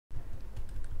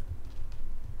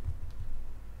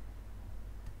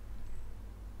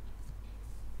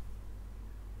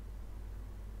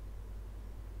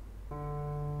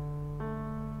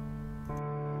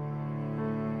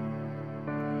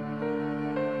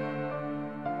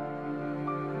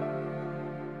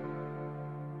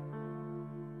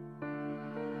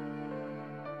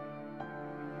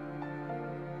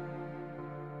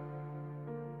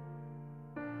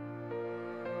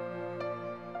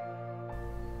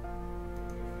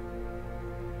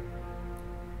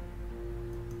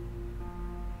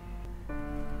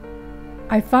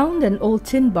I found an old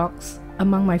tin box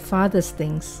among my father's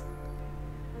things.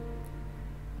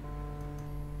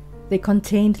 They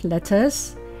contained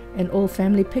letters and old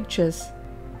family pictures,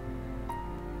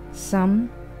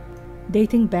 some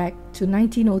dating back to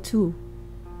 1902.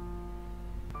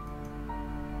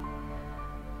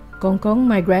 Kong Kong,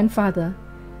 my grandfather,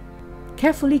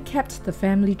 carefully kept the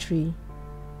family tree.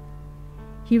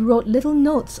 He wrote little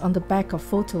notes on the back of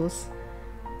photos,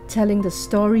 telling the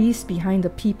stories behind the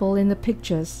people in the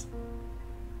pictures.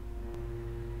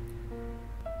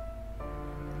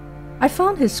 I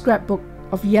found his scrapbook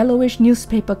of yellowish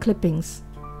newspaper clippings,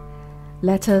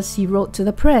 letters he wrote to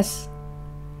the press.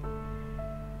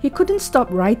 He couldn't stop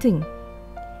writing.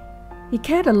 He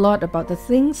cared a lot about the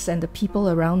things and the people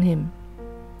around him.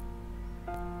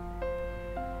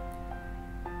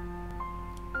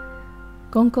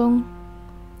 Kong Kong,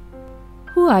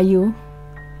 who are you?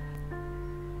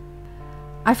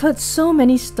 I've heard so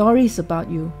many stories about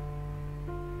you.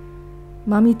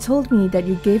 Mommy told me that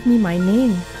you gave me my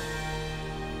name.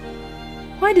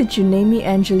 Why did you name me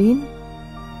Angeline?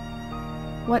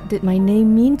 What did my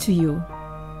name mean to you?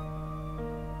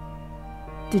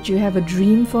 Did you have a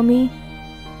dream for me?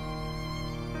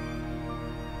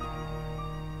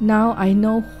 Now I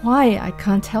know why I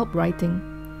can't help writing,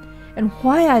 and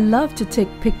why I love to take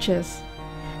pictures,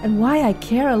 and why I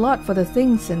care a lot for the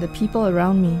things and the people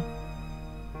around me.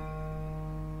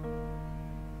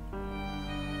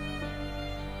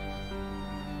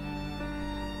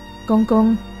 Kong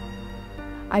Kong,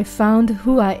 I found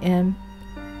who I am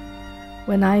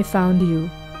when I found you.